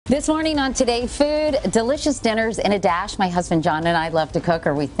This morning on Today Food, delicious dinners in a dash. My husband John and I love to cook,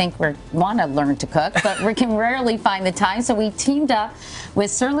 or we think we want to learn to cook, but we can rarely find the time. So we teamed up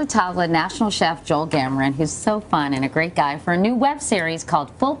with Sur La Table national chef Joel Gamoran, who's so fun and a great guy, for a new web series called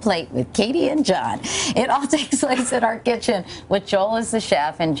Full Plate with Katie and John. It all takes place in our kitchen with Joel as the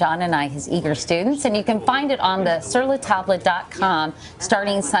chef and John and I, his eager students. And you can find it on the surlatable.com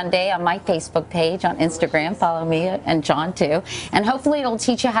starting Sunday on my Facebook page, on Instagram. Follow me and John too. And hopefully it'll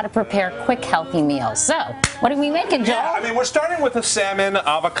teach you how to prepare quick, healthy meals. So, what are we making, Joel? Yeah, I mean, we're starting with a salmon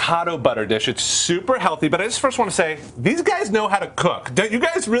avocado butter dish. It's super healthy, but I just first want to say, these guys know how to cook. Don't you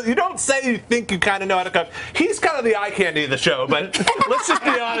guys really, you don't say you think you kind of know how to cook. He's kind of the eye candy of the show, but let's just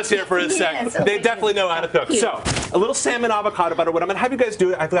be honest here for a sec. They definitely know how to cook. So, a little salmon avocado butter. What I'm going to have you guys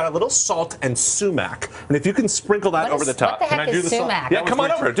do, I've got a little salt and sumac, and if you can sprinkle that over the top. What the heck is sumac? Yeah, come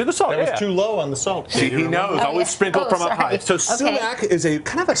on over. Do the salt. That was too low on the salt. See, he knows. Always sprinkle from up high. So sumac is a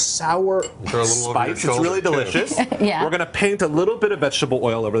kind of a sour spice. It's really delicious. Yeah. We're going to paint a little bit of vegetable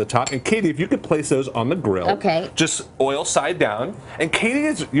oil over the top. And Katie, if you could place those on the grill. Okay. Just oil side down. And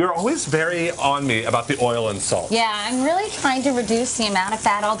Katie, you're always very on me about the oil and salt. Yeah, I'm really trying to reduce the amount of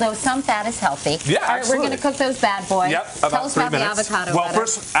fat, although some fat is healthy. Yeah, all right, absolutely. We're going to cook those bad boys. Yep, Tell us about the avocado butter.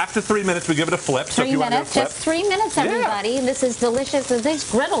 First, after 3 minutes, we give it a flip. So 3 minutes, just 3 minutes, everybody. Yeah. This is delicious.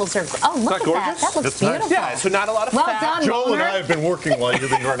 These griddles are, oh, look at that. That looks beautiful. Nice. Yeah, so not a lot of fat. Done, Joel and I have been working while you've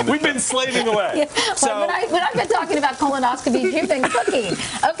been running the We've been slaving away. Yeah. So, when I've been talking about colonoscopies, you've been cooking.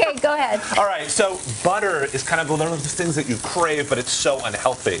 Okay, go ahead. All right, so butter is kind of one of those things that you crave, but it's so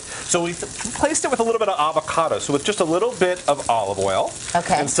unhealthy. So we placed it with a little bit of avocado. So with just a little bit of olive oil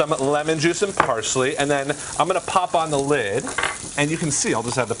and some lemon juice and parsley, and then I'm going to pop on the lid, and you can see I'll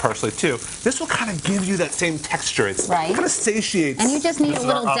just add the parsley too. This will kind of give you that same texture. It's kind of satiates. And you just need a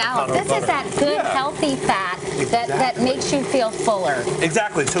little dollop. This is that good, healthy fat that makes you feel fuller.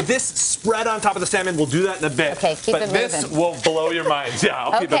 Exactly. So this spread on top of the salmon, we'll do that in a bit. Okay, keep it moving. But this will blow your minds. Yeah,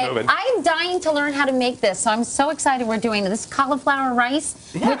 I'll keep it moving. I'm dying to learn how to make this, so I'm so excited we're doing this cauliflower rice,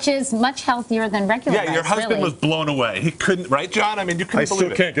 which is much healthier than regular rice. Yeah, your husband was blown away. He couldn't, right, John? I mean, you couldn't believe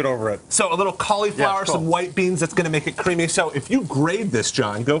it. I still can't get over it. So a little cauliflower, some white beans, that's going to make it creamy. So if you grade this,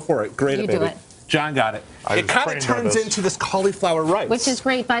 John, go for it. Grade it, baby. You do it. John got it. It kind of turns into this cauliflower rice. Which is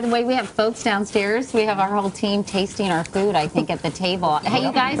great. By the way, we have folks downstairs. We have our whole team tasting our food, I think, at the table. Hey,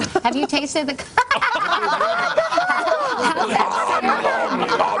 you guys, have you tasted the...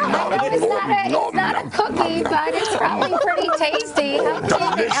 It's not a cookie, but it's probably pretty tasty.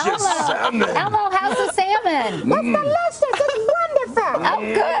 Elmo, how's the salmon? That's delicious. It's wonderful. Oh,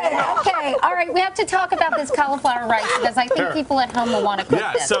 good. Okay. All right. We have to talk about this cauliflower rice because I think people at home will want to cook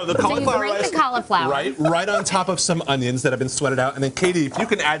this. Yeah, so the cauliflower rice. The cauliflower. Right on top of some onions that have been sweated out. And then, Katie, if you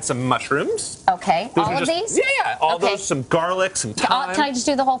can add some mushrooms. Okay. All of these? Yeah. All those, some garlic, some thyme. Can I just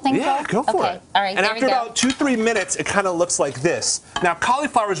do the whole thing? Yeah, go for it. All right. And after about 2-3 minutes, it kind of looks like this. Now,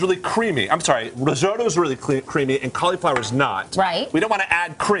 cauliflower is really creamy. I'm sorry, risotto is really creamy, and cauliflower is not. Right. We don't want to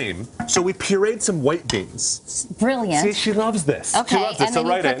add cream, so we pureed some white beans. Brilliant. See, she loves this. Okay, she loves this. and then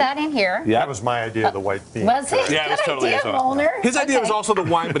you put that in here. Yeah. That was my idea, the white beans. Was it? Yeah, it was totally his idea. His idea was also the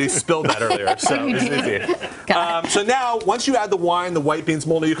wine, but he spilled that earlier, so it's easy. So now, once you add the wine, the white beans,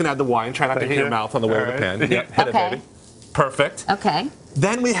 Moldy, you can add the wine. Try not to hit your mouth on the way to the pan. Yep, hit it, baby. Perfect. Okay.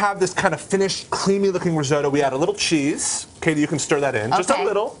 Then we have this kind of finished, creamy-looking risotto. We add a little cheese. Katie, you can stir that in. Just a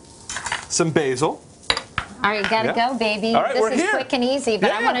little. Some basil. All right, gotta go, baby. All right, this is quick and easy, but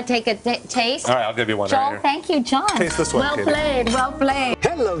I want to take a taste. All right, I'll give you one Joel, right here. thank you, John. Taste this one, Katie. Well played, well played.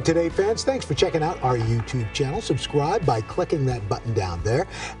 Hello, Today fans. Thanks for checking out our YouTube channel. Subscribe by clicking that button down there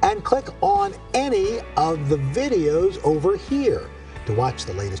and click on any of the videos over here to watch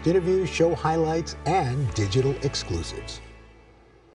the latest interviews, show highlights, and digital exclusives.